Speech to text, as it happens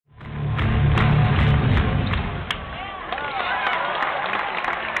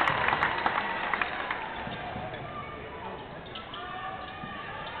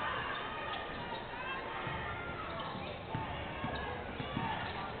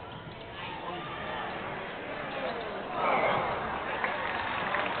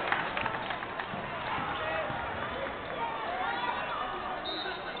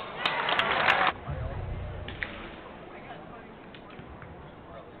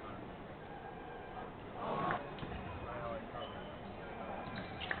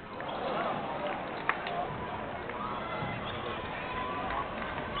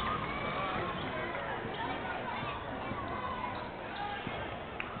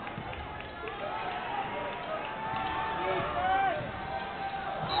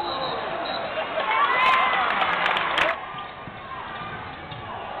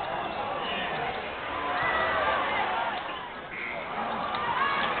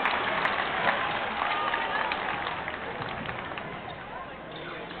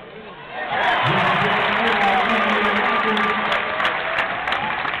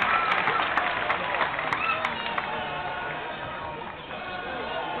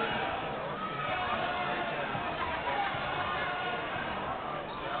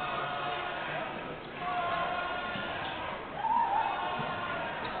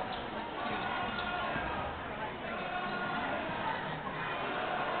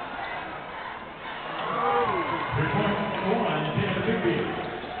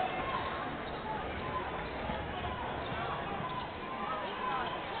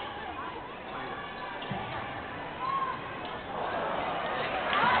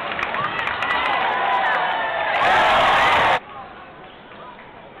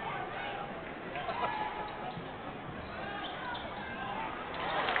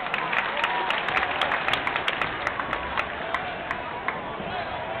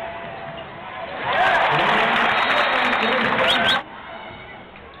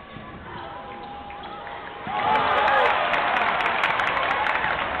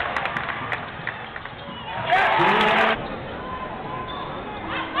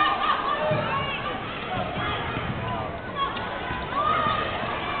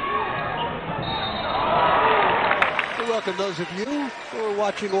welcome those of you who are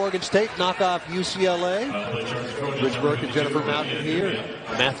watching Oregon State knock off UCLA. Rich Burke and Jennifer Mountain here.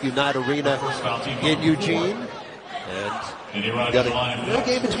 Matthew Knight Arena in Eugene. And got a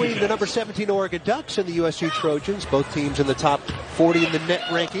game between the number 17 Oregon Ducks and the USC Trojans. Both teams in the top 40 in the net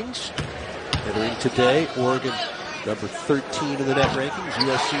rankings. Entering today, Oregon number 13 in the net rankings.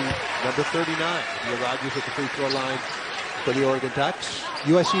 USC number 39. Endyia Rogers at the free throw line for the Oregon Ducks.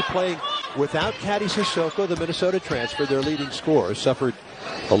 USC playing without Caddy Sissoko, the Minnesota transfer, their leading scorer, suffered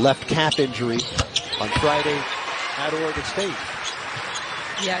a left calf injury on Friday at Oregon State.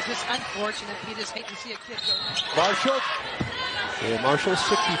 Yeah, just unfortunate. You just hate to see a kid go. Marshall. Yeah, Marshall,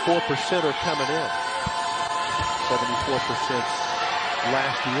 64% are coming in. 74%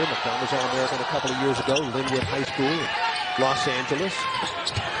 last year. McDonald was All-American a couple of years ago. Linwood High School in Los Angeles.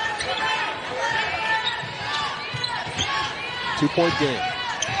 2-point game.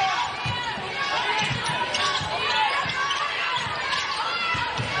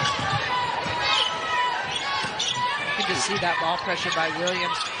 You can just see that ball pressure by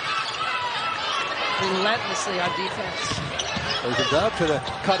Williams. Relentlessly on defense. There's a dub to the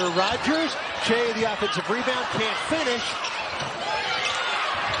cutter Rogers. Kyei, the offensive rebound, can't finish.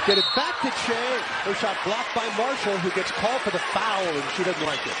 Get it back to Kyei. Her shot blocked by Marshall, who gets called for the foul, and she doesn't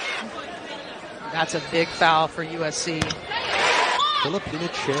like it. That's a big foul for USC. Phillipina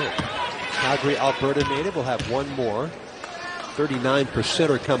Kyei, Calgary, Alberta native, will have one more. 39%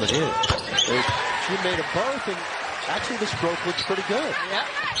 are coming in. She made a both, and actually the stroke looks pretty good. Yep.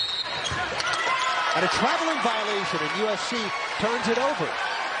 And a traveling violation, and USC turns it over.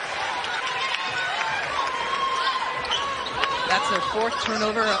 That's their fourth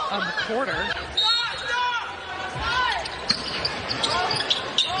turnover of the quarter.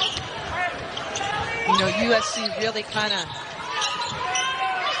 You know, USC really kind of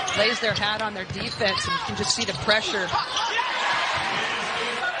lays their hat on their defense, and you can just see the pressure.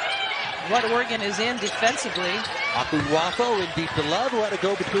 What Oregon is in defensively. Akunwafo in deep to Love, who had to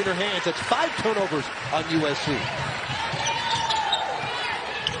go between her hands. That's 5 turnovers on USC.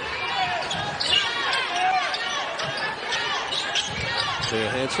 Taya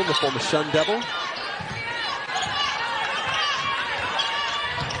Hanson, the former Sun Devil.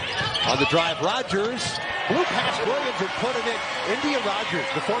 On the drive, Rogers. Blue pass Williams and put it in. Endyia Rogers,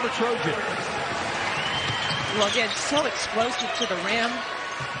 the former Trojan. Well, again, so explosive to the rim.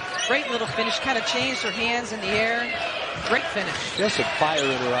 Great little finish, kind of changed her hands in the air. Great finish. She has some fire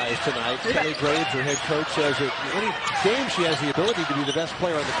in her eyes tonight. Kelly Graves, her head coach, says that any game she has the ability to be the best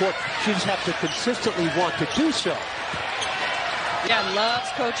player on the court. She just has to consistently want to do so. Yeah, loves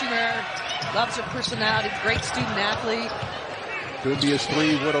coaching her, loves her personality, great student athlete. Dumbia's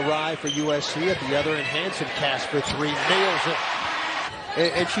three would arrive for USC. At the other end, Hanson cast for three, nails it.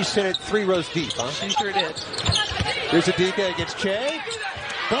 And she sent it 3 rows deep, huh? She sure did. Here's Endyia against Kyei.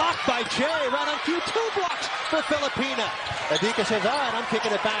 Blocked by Kyei, right on cue. 2 blocks for Phillipina. Endyia says, all right, I'm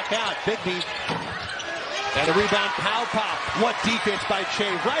kicking it back out. Big deep. And a rebound, Paopao. What defense by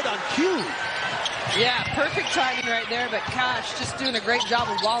Kyei, right on cue. Yeah, perfect timing right there, but gosh, just doing a great job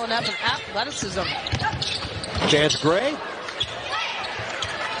of walling up and athleticism. Chance Gray.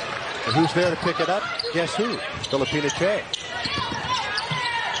 And who's there to pick it up? Guess who? Phillipina Kyei.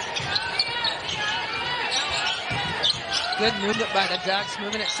 Good movement by the Ducks,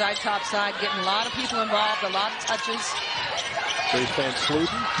 moving it side, top side, getting a lot of people involved, a lot of touches. Chase Van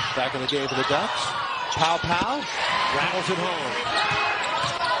Sluten back in the game for the Ducks. Paopao rattles it home.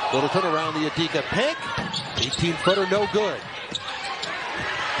 Littleton around the Endyia pick. 18-footer, no good.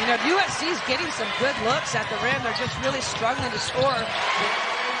 You know, USC's getting some good looks at the rim. They're just really struggling to score.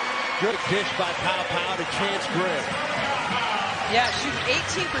 Good dish by Paopao to Chance Gray. Yeah, shooting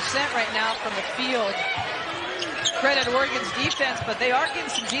 18% right now from the field. Credit Oregon's defense, but they are getting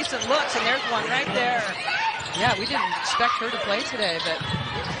some decent looks, and there's one right there. Yeah, we didn't expect her to play today, but...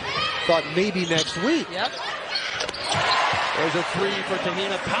 Thought maybe next week. Yep. There's a 3 for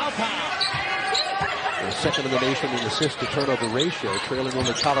Te-Hina Paopao. They're second in the nation in assist to turnover ratio, trailing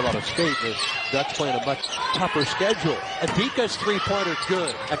only Colorado State. The Ducks playing a much tougher schedule. Endyika's 3-pointer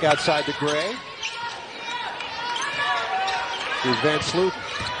good. Back outside to Gray. Here's Van Sluten.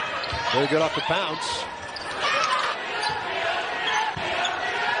 Very good off the bounce.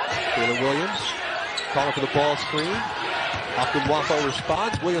 Taylor Williams calling for the ball screen. Akunwafo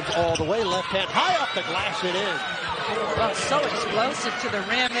responds. Williams all the way, left hand high off the glass and in. Well, so explosive to the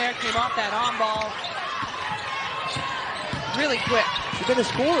rim there. Came off that on ball. Really quick. She's been a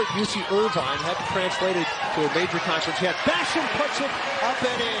scorer at UC Irvine. Hadn't translated to a major conference yet. Basham puts it up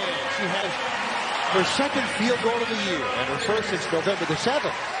and in. She has her second field goal of the year and her first since November the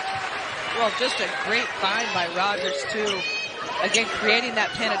 7th. Well, just a great find by Rogers, too. Again, creating that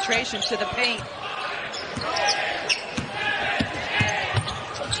penetration to the paint.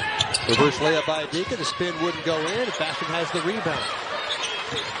 Reverse layup by Endyia. The spin wouldn't go in. Basham has the rebound.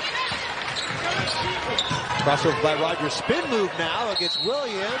 Crossover by Rogers. Spin move now against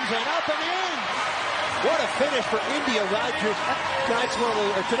Williams, and up and in. What a finish for Endyia Rogers.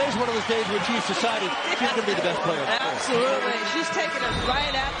 Today's one of those days when she's decided she's going to be the best player on the floor. Absolutely. She's taking it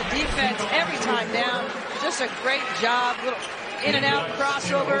right at the defense every time down. Just a great job. Little in and out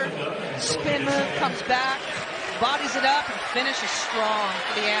crossover. Spin move, comes back, bodies it up, and finishes strong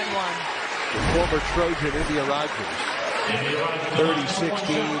for the and one. The former Trojan, Endyia Rogers.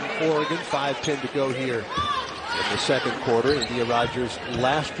 30-16 Oregon, 5:10 to go here in the second quarter. Endyia Rogers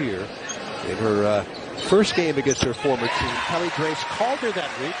last year in her first game against her former team. Kelly Grace called her that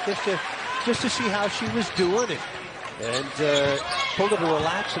week just to see how she was doing and told her to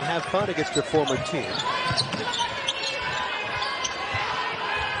relax and have fun against her former team.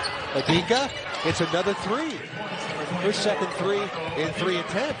 Endyia, it's another three. Her second three in 3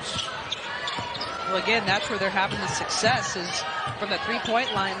 attempts. Well, again, that's where they're having the success, is from the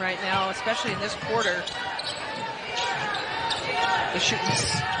three-point line right now, especially in this quarter. They're shooting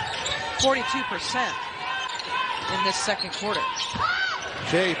 42% in this second quarter.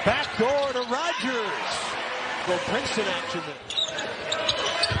 Kyei backdoor to Rogers. Go Princeton action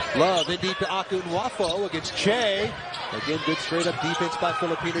there. Love indeed to Akunwafo against Kyei. Again, good straight-up defense by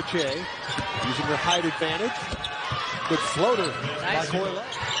Phillipina Kyei, using her height advantage. Good floater by Coyle.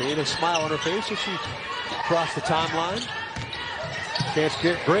 Seeing a smile on her face as she crossed the timeline. Chance to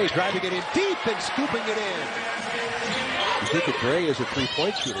get Gray driving it in deep and scooping it in. You think that Gray is a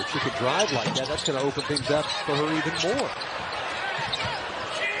three-point shooter. If she could drive like that, that's going to open things up for her even more.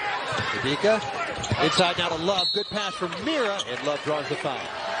 Endyia inside now to Love. Good pass from Mira, and Love draws the foul.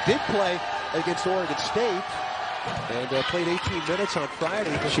 Did play against Oregon State and played 18 minutes on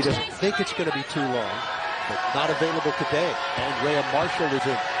Friday. She doesn't think it's going to be too long, but not available today. Andrea Marshall is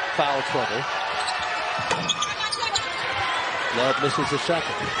in foul trouble. Love misses the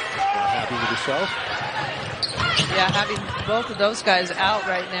second. Not happy with herself. Yeah, having both of those guys out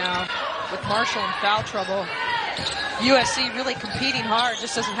right now with Marshall in foul trouble. USC really competing hard,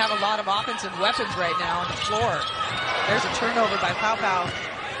 just doesn't have a lot of offensive weapons right now on the floor. There's a turnover by Paopao.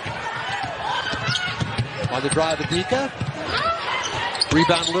 On the drive, Endyia.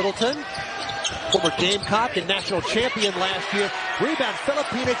 Rebound Littleton. Former Gamecock and national champion last year. Rebound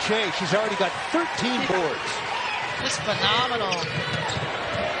Phillipina Kyei. She's already got 13 boards. Just phenomenal.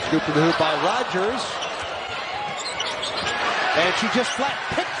 Scoop to the hoop by Rogers. And she just flat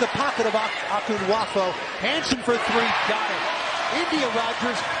picked the pocket of Akunwafo. Hanson for three, got it. Endyia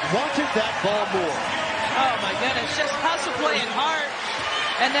Rogers wanted that ball more. Oh my goodness, just hustle playing hard.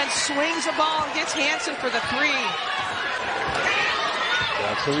 And then swings the ball and gets Hanson for the three.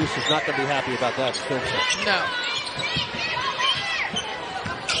 Yeah, Teresa's not going to be happy about that. No.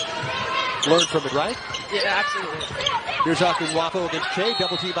 Learn from it, right? Yeah, absolutely. Here's Akunwafo against Kyei.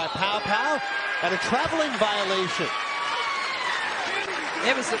 Double team by Paopao. And a traveling violation.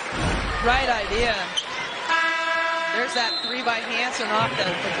 It was the right idea. There's that three by Hanson off the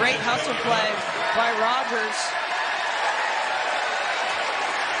great hustle play by Rogers.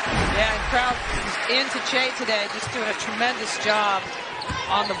 Yeah, and crowd is into Kyei today, just doing a tremendous job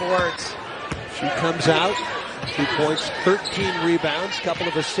on the boards. She comes out, 2 points, 13 rebounds, couple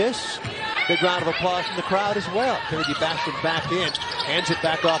of assists. Big round of applause from the crowd as well. Kennedy Basham back in, hands it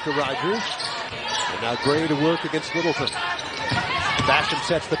back off to Rogers. And now Gray to work against Littleton. Basham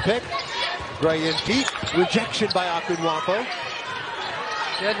sets the pick. Gray in deep. Rejection by Akunwafo.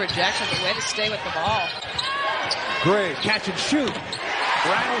 Good rejection, the way to stay with the ball. Gray, catch and shoot.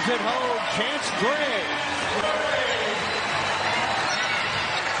 Rattles it home. Chance Gray.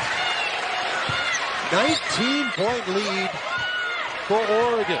 .19 lead for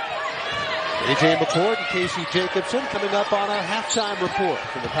Oregon. A.J. McCord and Casey Jacobson coming up on a halftime report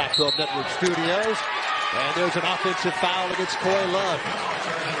from the Pac-12 Network studios. And there's an offensive foul against Coy Love.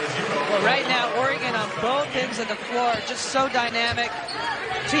 Well, right now, Oregon on both ends of the floor, just so dynamic.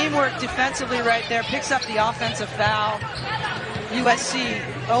 Teamwork defensively right there, picks up the offensive foul. USC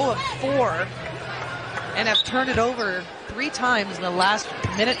 0 of 4 and have turned it over 3 times in the last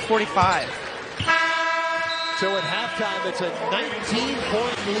minute 45. So at halftime, it's a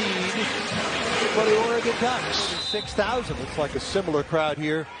 19-point lead for the Oregon Ducks. 6,000. Looks like a similar crowd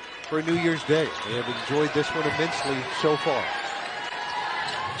here for New Year's Day. They have enjoyed this one immensely so far.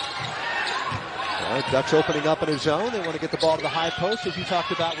 Ducks opening up in a zone. They want to get the ball to the high post, as you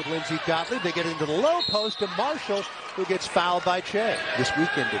talked about with Lindsey Gottlieb. They get it into the low post to Marshall, who gets fouled by Kyei. This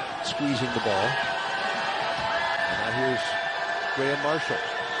weekend, squeezing the ball. And now here's Graham Marshall,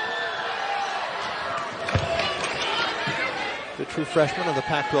 the true freshman on the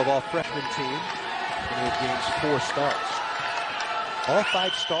Pac-12 all-freshman team. And he gains 4 starts. All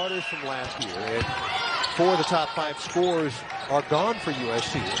 5 starters from last year. And 4 of the top 5 scorers are gone for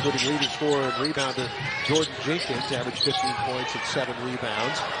USC, including leading scorer and rebounder Jordan Jenkins, averaged 15 points and 7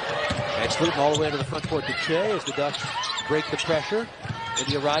 rebounds. And Slutin all the way to the front court to Kyei as the Ducks break the pressure.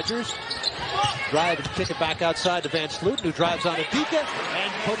 Endyia Rogers drive and kick it back outside to Van Slutin, who drives on Endyia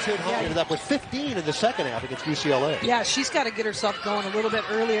and puts it home. Ended up with 15 in the second half against UCLA. Yeah, she's got to get herself going a little bit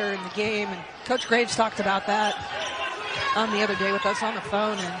earlier in the game, and Coach Graves talked about that the other day with us on the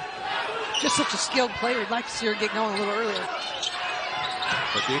phone, and just such a skilled player. We'd like to see her get going a little earlier.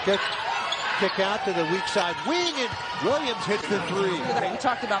 Endyia, kick out to the weak side wing, and Williams hits the 3. We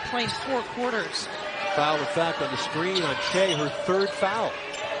talked about playing 4 quarters. Foul, in fact, on the screen on Kyei, her 3rd foul.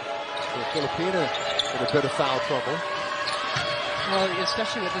 So Phillipina in a bit of foul trouble. Well,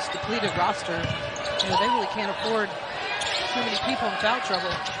 especially with this depleted roster, they really can't afford too many people in foul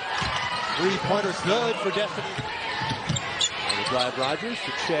trouble. 3-pointer good for Destiny. And the drive Rogers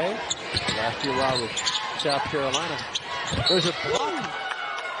to Kyei. Last year while with South Carolina. There's a block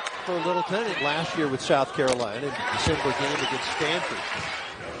for Littleton last year with South Carolina in the December game against Stanford.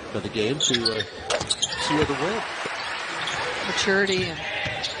 Another game to seal the win. Maturity and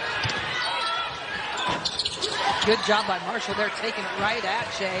good job by Marshall. They're taking it right at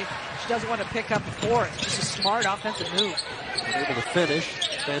Kyei. She doesn't want to pick up the 4th. Just a smart offensive move. Able to finish.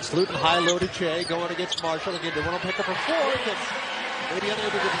 Van Slutin high low to Kyei going against Marshall. Again, they want to pick up her 4th. And maybe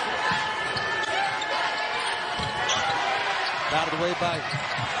unable to. Out of the way by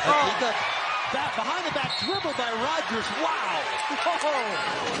Endyia. Behind the back dribble by Rogers. Wow.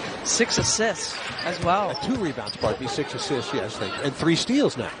 6 assists as well. 2 rebounds, pardon me. 6 assists, yes. And 3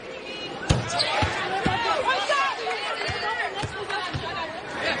 steals now.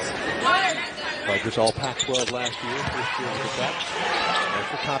 Rogers all Pac-12 last year. First year with the Ducks.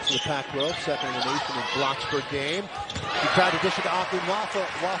 That's the tops of the Pac-12. Second in the nation in blocks per game. He tried to dish it to Auckland Waffle,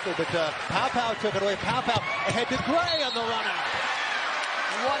 but Paopao took it away. Paopao ahead to Gray on the run out.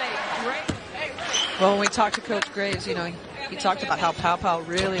 What a great. Well, when we talked to Coach Graves, he talked about how Paopao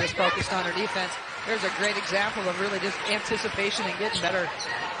really was focused on her defense. There's a great example of really just anticipation and getting better.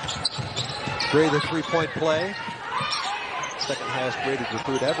 Gray, the 3-point play. Second highest rated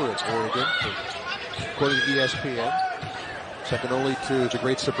recruit ever at Oregon, according to ESPN. Second only to the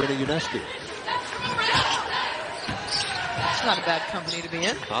great Sabrina Ionescu. It's not a bad company to be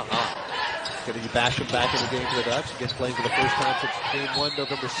in. Going to be bashing back in the game for the Ducks. Again, playing for the first time since game 1,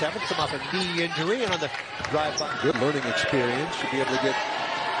 November 7th. Come off a knee injury, and on the drive-by, good learning experience. Should be able to get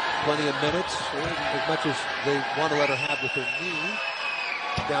plenty of minutes, as much as they want to let her have with her knee.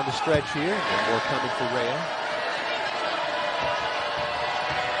 Down the stretch here, and more coming for Rhea.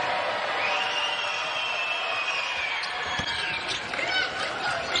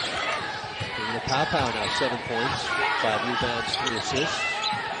 Te-Hina Paopao now 7 points, 5 rebounds, 3 assists.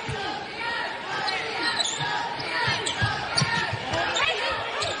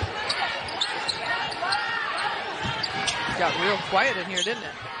 Got real quiet in here, didn't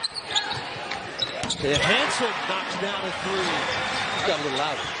it? Taya Hanson knocks down a 3. It got a little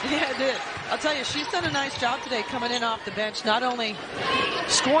louder. Yeah, it did. I'll tell you, she's done a nice job today coming in off the bench, not only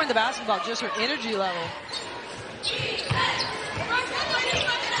scoring the basketball, just her energy level.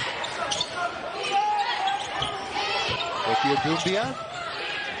 EUGENE.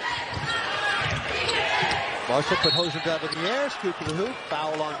 Marshall put Hosendove in the air, scoop to the hoop,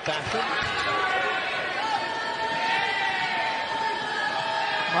 foul on Fashion.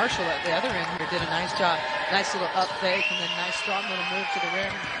 Marshall at the other end here did a nice job. Nice little up fake and then nice strong little move to the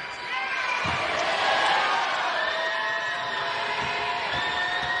rim.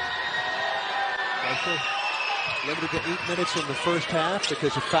 Marshall limited to 8 minutes in the first half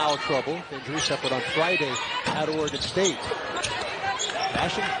because of foul trouble. Injury suffered on Friday at Oregon State.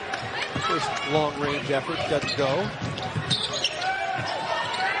 Fashion, first long-range effort, doesn't go.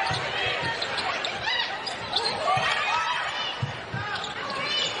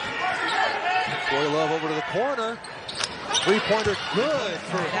 Love over to the corner. 3-pointer good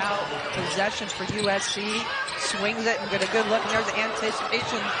for now possession for USC. Swings it and get a good look. And there's the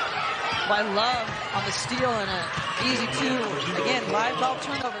anticipation by Love on the steal and an easy 2. Again, live ball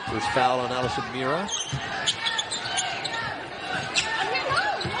turnover. First foul on Allison Mira.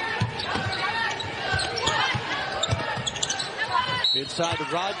 Inside to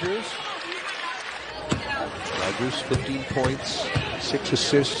Rogers. Rogers, 15 points, 6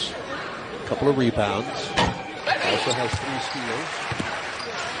 assists, a couple of rebounds. Also has 3 steals.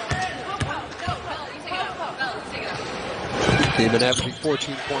 Came in averaging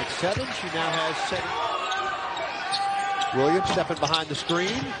 14.7. She now has 7. Williams stepping behind the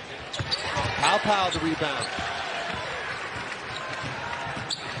screen. Paopao the rebound.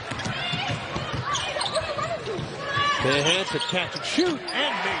 Taya Hanson catch and shoot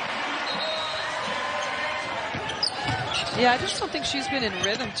and meet. Yeah, I just don't think she's been in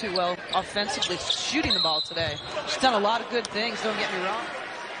rhythm too well offensively shooting the ball today. She's done a lot of good things, don't get me wrong.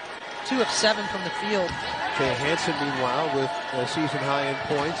 2 of 7 from the field. Taya Hanson, meanwhile, with a season high in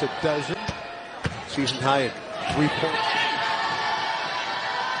points, a dozen. Season high at 3 points.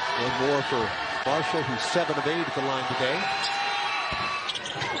 One more for Marshall, who's 7 of 8 at the line today.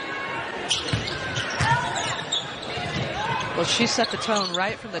 Well, she set the tone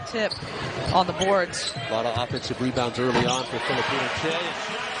right from the tip on the boards. A lot of offensive rebounds early on for Phillipina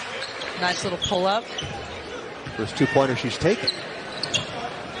Kyei. Nice little pull-up. First 2-pointer she's taken.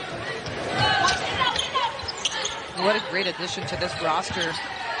 What a great addition to this roster.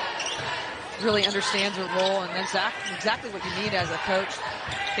 Really understands her role, and that's exactly what you need as a coach.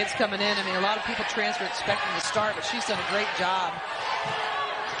 Kids coming in, I mean, a lot of people transfer expecting to start, but she's done a great job.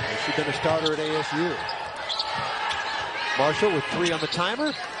 She's been a starter at ASU. Marshall with 3 on the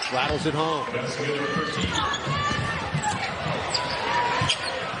timer, rattles it home.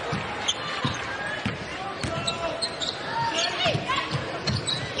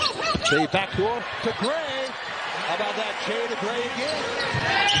 Kyei backdoor to Gray. How about that? Kyei to Gray again.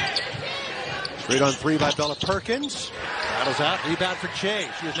 Straight on 3 by Bella Perkins. Rattles out, rebound for Kyei.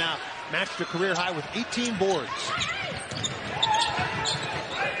 She has now matched her career high with 18 boards.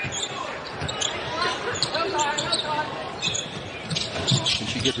 Can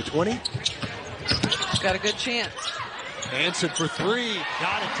she get to 20? She's got a good chance. Hanson for 3.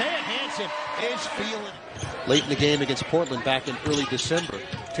 Got it. Taya Hanson is feeling it. Late in the game against Portland back in early December,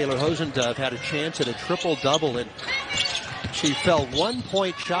 Taylor Hosendove had a chance at a triple-double, and she fell 1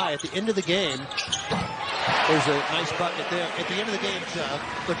 point shy at the end of the game. There's a nice bucket there. At the end of the game,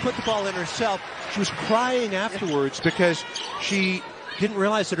 but put the ball in herself. She was crying afterwards because she didn't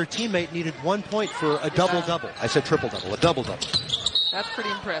realize that her teammate needed 1 point for a double-double. I said triple-double, a double-double. That's pretty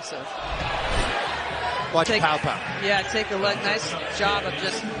impressive. Watch Paopao. Yeah, take a look. Nice job of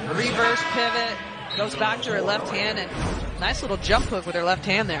just reverse pivot. Goes back to her left hand, and nice little jump hook with her left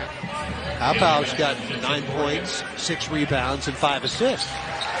hand there. Paopao's got 9 points, 6 rebounds, and 5 assists.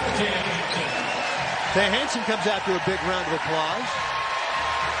 Taya Hanson comes out to a big round of applause.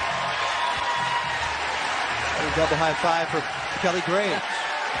 A double high five for Kelly Graves.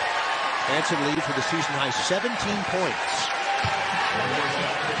 Hanson leads with a season high 17 points.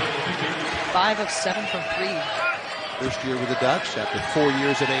 5 of 7 from 3. First year with the Ducks after 4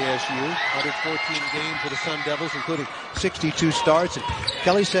 years at ASU. 114 games for the Sun Devils, including 62 starts. And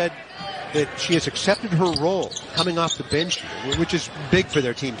Kelly said that she has accepted her role coming off the bench, which is big for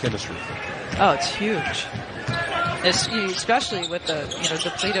their team chemistry. Oh, it's huge. Especially with the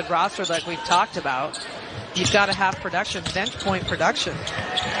depleted roster like we've talked about. You've got to have production, bench point production.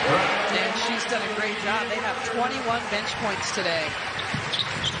 And she's done a great job. They have 21 bench points today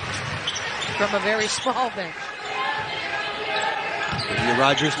from a very small bench. Endyia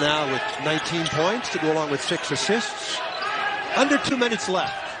Rogers now with 19 points to go along with 6 assists. Under 2 minutes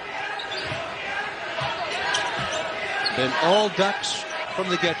left. Then all Ducks from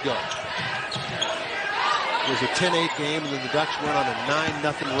the get-go. It was a 10-8 game, and then the Ducks went on a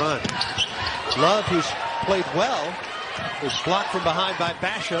 9-0 run. Love, who's played well, was blocked from behind by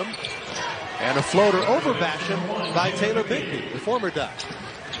Basham, and a floater over Basham by Taylor Bigby, the former Duck.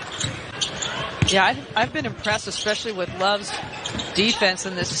 Yeah, I've been impressed, especially with Love's defense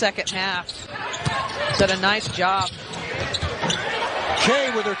in this second half. Done a nice job.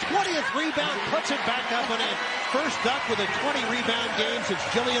 Kyei with her 20th rebound puts it back up and in. First Duck with a 20-rebound game since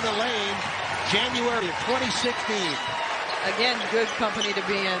Jillian Elaine, January of 2016. Again, good company to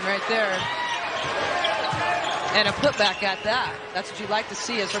be in right there. And a putback at that. That's what you like to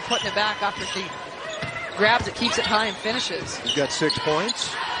see, is her putting it back after she grabs it, keeps it high, and finishes. She's got 6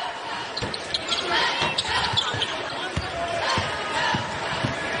 points.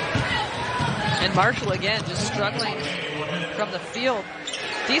 And Marshall again just struggling from the field.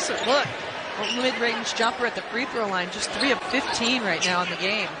 Decent look. Mid-range jumper at the free throw line. Just 3 of 15 right now in the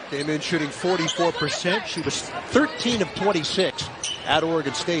game. Came in shooting 44%. She was 13 of 26 at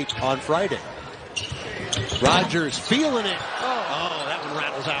Oregon State on Friday. Rogers feeling it. Oh, that one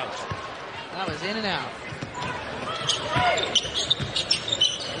rattles out. That was in and out.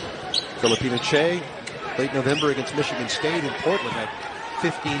 Phillipina Kyei late November against Michigan State in Portland, had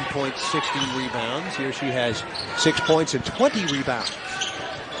 15 points, 16 rebounds. Here she has 6 points and 20 rebounds.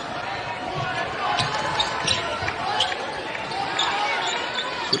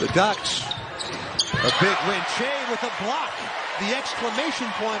 So the Ducks, a big win. Kyei with a block. The exclamation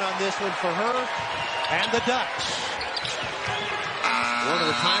point on this one for her and the Ducks. One at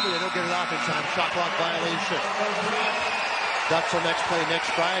a time, they don't get it off in time. Shot clock violation. Ducks will next play next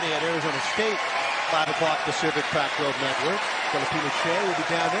Friday at Arizona State. 5 o'clock Pacific Pac-12 Network. Phillipina Kyei will be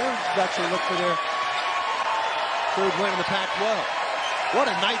down there. Ducks will look for their third win in the Pac-12. What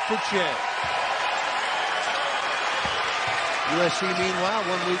a night for Kyei. USC, meanwhile,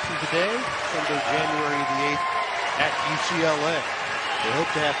 1 week from today, Sunday, January the 8th, at UCLA. They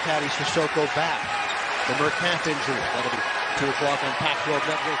hope to have Patty Sissoko back. The Mercant injury. That'll be 2 o'clock on Pac-12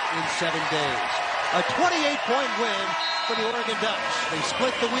 Network in 7 days. A 28-point win for the Oregon Ducks. They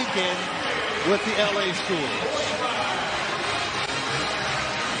split the weekend with the LA Schools.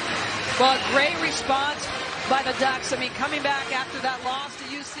 Well, a great response by the Ducks. I mean, coming back after that loss to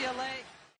UCLA.